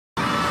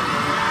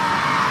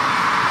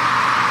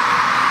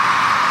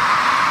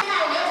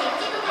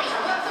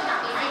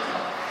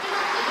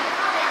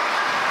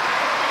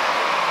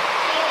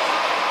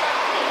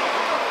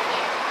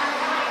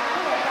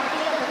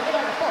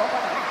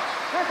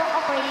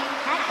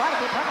operating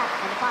high-quality products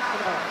and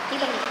possible,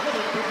 even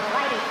committed to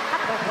providing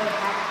appropriate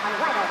and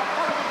unrivaled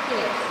quality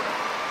experience.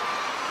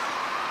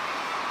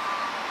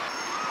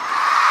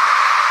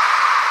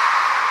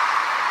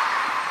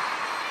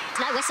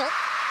 No whistle,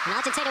 and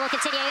Argentina will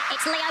continue.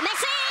 It's Leo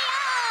Messi!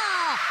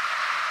 Oh!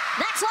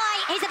 That's why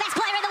he's the best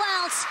player in the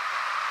world.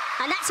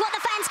 And that's what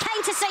the fans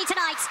came to see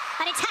tonight.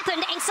 And it's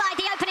happened inside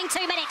the opening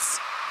 2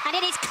 minutes. And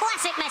it is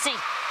classic Messi.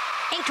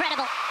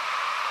 Incredible.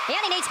 He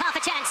only needs half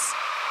a chance,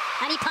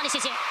 and he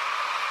punishes you.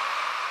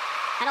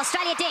 And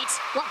Australia did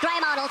what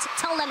Arnold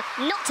told them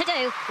not to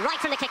do right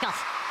from the kickoff.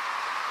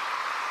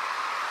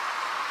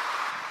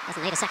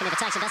 Doesn't need a second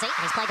invitation, does he?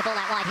 And he's played the ball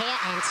out wide here,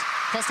 and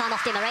first time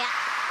off Di Maria.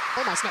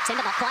 Almost nipped in,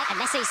 but not quite. And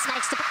Messi's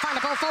managed to find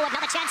the ball forward.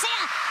 Another chance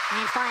here.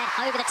 And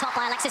fired over the top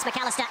by Alexis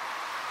McAllister.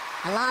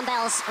 Alarm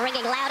bells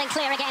ringing loud and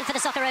clear again for the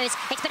Socceroos.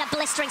 It's been a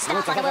blistering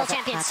start by the world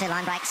champions. 2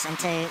 line breaks and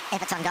 2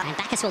 efforts on goal. And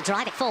Bacchus will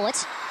drive it forward.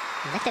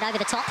 Left it over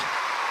the top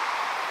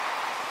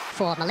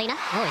for Molina.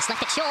 Oh, he's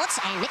left it short.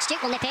 And Mitch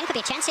Duke will nip in. Could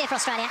be a chance here for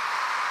Australia.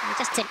 And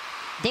just to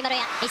Di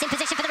Maria. He's in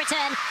position for the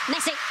return.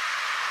 Messi.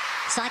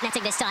 Side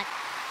netting this time.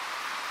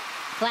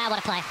 Wow, what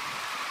a play.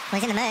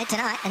 Well, he's in the mood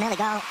tonight. An early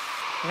goal.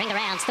 Ring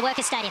around the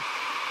Workers' Stadium.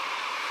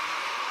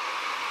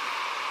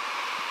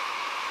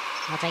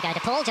 Rodrigo De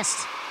Paul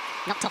just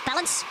knocked off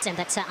balance,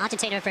 but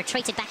Argentina have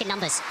retreated back in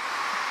numbers.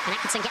 And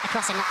Atkinson get the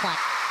cross in, not quite.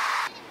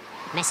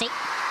 Messi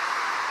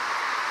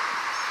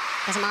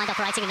doesn't mind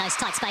operating in those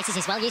tight spaces,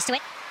 he's well used to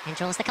it, and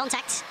draws the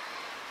contact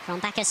from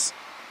Bacchus.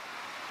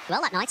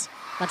 Well that night,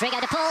 Rodrigo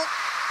De Paul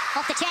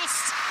off the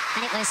chest,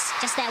 and it was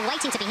just there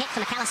waiting to be hit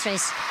for McAllister,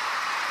 who's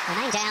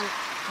remained down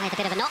with a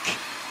bit of a knock.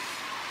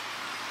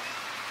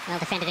 Well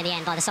defended in the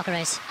end by the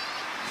Socceroos.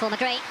 For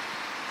McGree.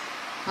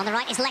 On the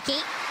right is Leckie,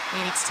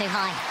 and it's too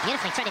high.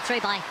 Beautifully threaded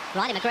through by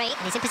Riley McGree,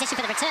 and he's in position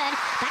for the return.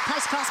 Back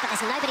post cross, but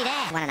there's nobody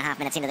there. 1.5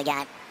 minutes into the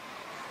game.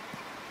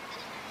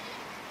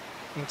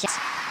 And just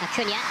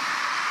Acuna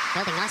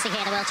building nicely here,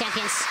 the world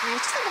champions. And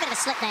just a little bit of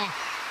a slip there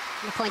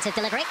on the point of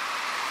delivery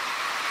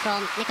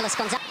from Nicolas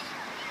Gonzalez.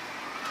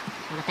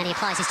 One of many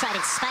applies his trade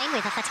in Spain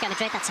with Atletico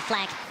Madrid. That's a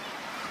flag.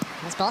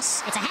 There's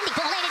Boss. It's a handy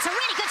ball in. It's a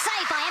really good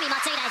save by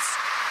Martinez,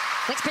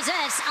 which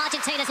preserves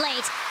Argentina's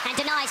lead and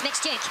denies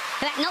Mitch Duke,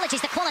 who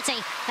acknowledges the quality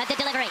of the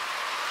delivery.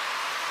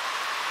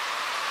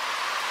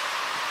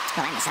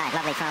 Well, and the save,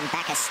 lovely from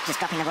Bacchus, just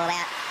dropping the ball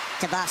out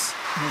to Boss,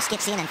 who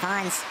skips in and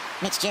finds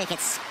Mitch Duke.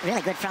 It's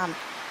really good from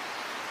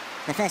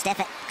the first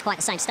effort. Quite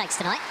the same stakes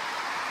tonight.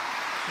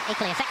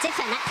 Equally effective,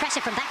 and that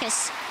pressure from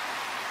Bacchus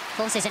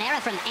forces an error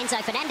from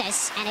Enzo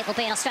Fernandez, and it will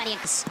be an Australian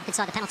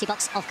inside the penalty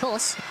box, of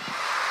course.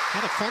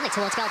 Headed firmly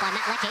towards goal by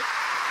Matt Leckie.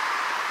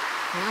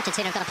 And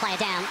Argentina have got a player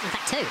down, in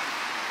fact 2.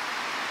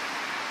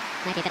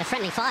 Maybe a bit of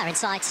friendly fire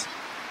inside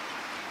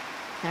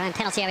their own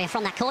penalty area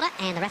from that corner,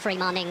 and the referee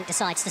Marning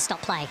decides to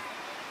stop play.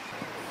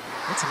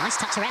 That's a nice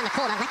touch around the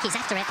corner. Leckie's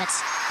after it, but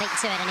beaten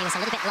to it, and he was a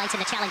little bit late in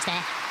the challenge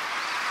there.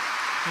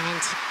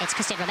 And it's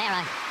Christian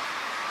Romero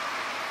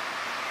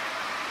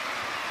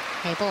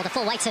who bore the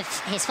full weight of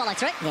his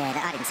follow-through. Yeah,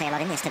 I didn't see a lot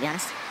in this, to be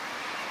honest.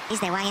 Is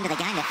their way into the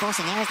game. They're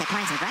forcing errors. They're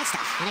playing some great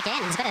stuff. And again,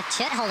 there's a bit of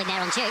shirt holding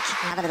there on Duke.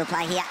 Another little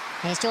play here.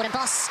 Here's Jordan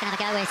Boss going to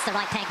go with the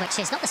right peg, which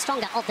is not the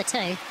stronger of the 2.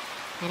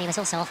 And he was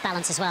also off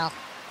balance as well.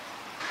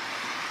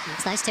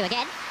 It's those 2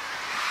 again.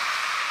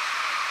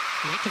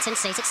 And Atkinson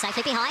sees it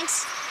safely behind.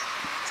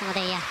 Some of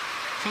the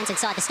fans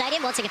inside the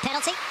stadium wanting a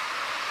penalty.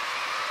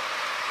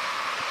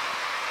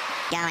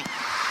 Going.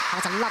 That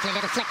was a lovely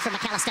little flick from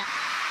McAllister.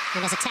 And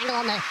there's a tangle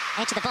on the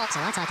edge of the box. A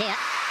right idea.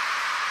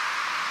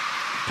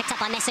 Picked up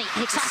by Messi,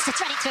 who tries to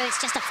thread it through.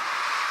 It's just a...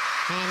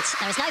 And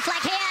there is no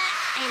flag here.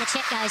 And the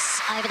chip goes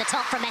over the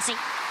top from Messi.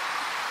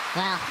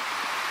 Well,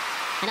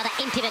 another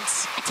impudent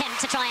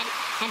attempt to try and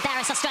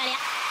embarrass Australia.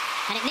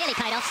 And it nearly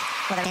paid off.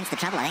 Well, against the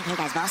trouble, I think.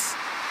 Here goes Boss.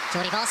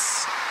 Jordy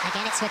Boss.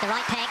 Again, it's with the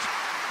right peg.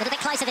 A little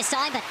bit closer this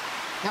time, but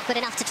not good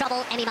enough to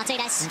trouble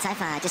Martinez. And so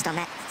far, just on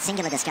that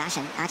singular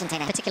discussion,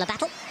 Argentina... Particular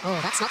battle. Oh,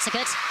 that's not so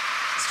good.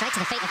 Straight to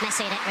the feet of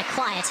Messi, and it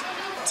required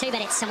 2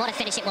 minutes, and what a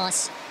finish it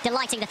was.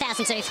 Delighting the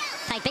thousands who've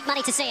paid big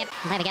money to see him.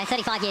 And there we go,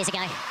 35 years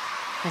ago.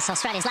 That's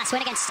Australia's last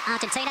win against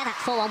Argentina, that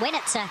 4-1 win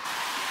at...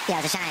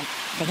 Yeah, it was a shame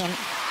for him.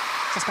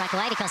 Just broke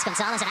away because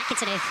Gonzalez and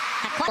Atkinson have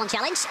had quite one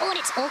challenge. Oh, and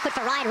it's awkward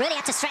for Ryan, really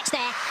had to stretch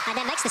there, and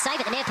then makes the save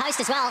at the near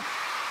post as well,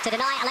 to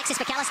deny Alexis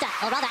McAllister,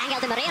 or rather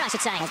Angel Di Maria, I should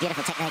say. That's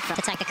beautiful technique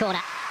to take the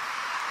corner.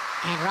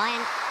 And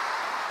Ryan,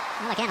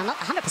 well again, I'm not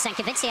 100%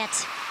 convinced yet.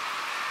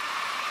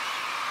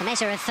 The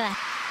measure of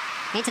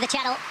into the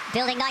channel,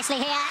 building nicely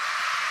here.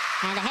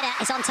 And the header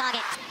is on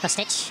target.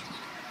 Kostic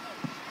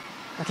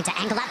looking to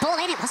angle that ball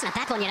in. It wasn't a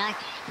bad one, you know.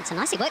 It's a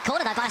nicely worked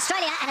corner though by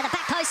Australia. And at the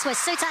back post was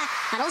Suter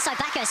and also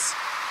Bacchus.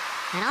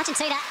 And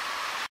Argentina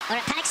are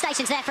at panic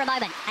stations there for a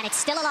moment. And it's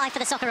still alive for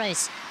the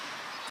Socceroos.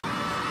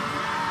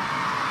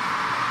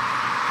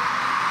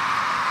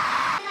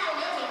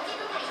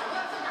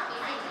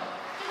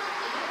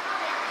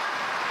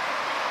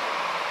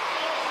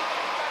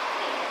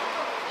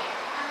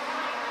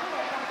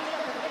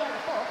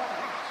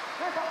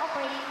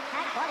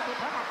 Quality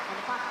products and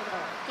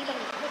possible, even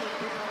committed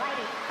to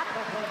providing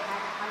appropriate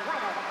and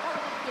unrivaled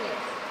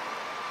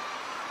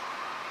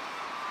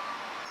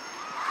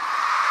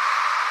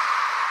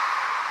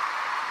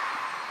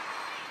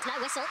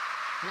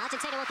And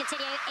Argentina will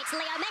continue. It's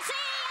Leo Messi!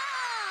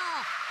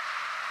 Oh!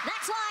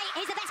 That's why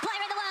he's the best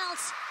player in the world.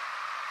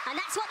 And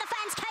that's what the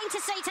fans came to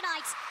see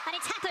tonight. And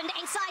it's happened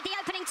inside the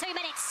opening 2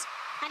 minutes.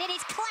 And it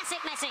is classic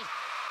Messi.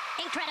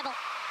 Incredible.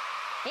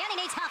 He only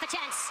needs half a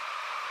chance.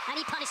 And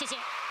he punishes you.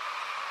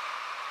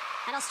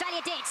 And Australia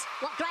did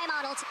what Graham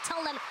Arnold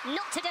told them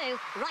not to do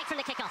right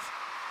from the kickoff.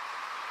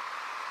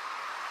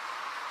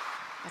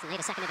 Doesn't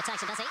need a second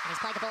invitation, does he? And he's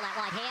played the ball out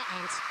wide here.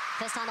 And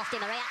first time off Di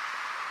Maria.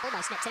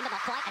 Almost nipped in, but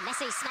not quite. And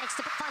Messi's managed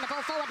to find the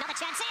ball forward. Another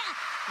chance here.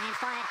 And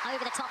fired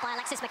over the top by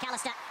Alexis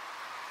McAllister.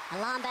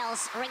 Alarm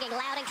bells ringing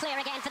loud and clear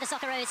again for the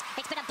Socceroos.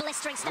 It's been a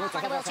blistering start by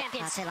the world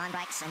champions. 2 line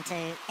breaks and 2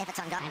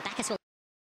 Everton got. And Bacchus will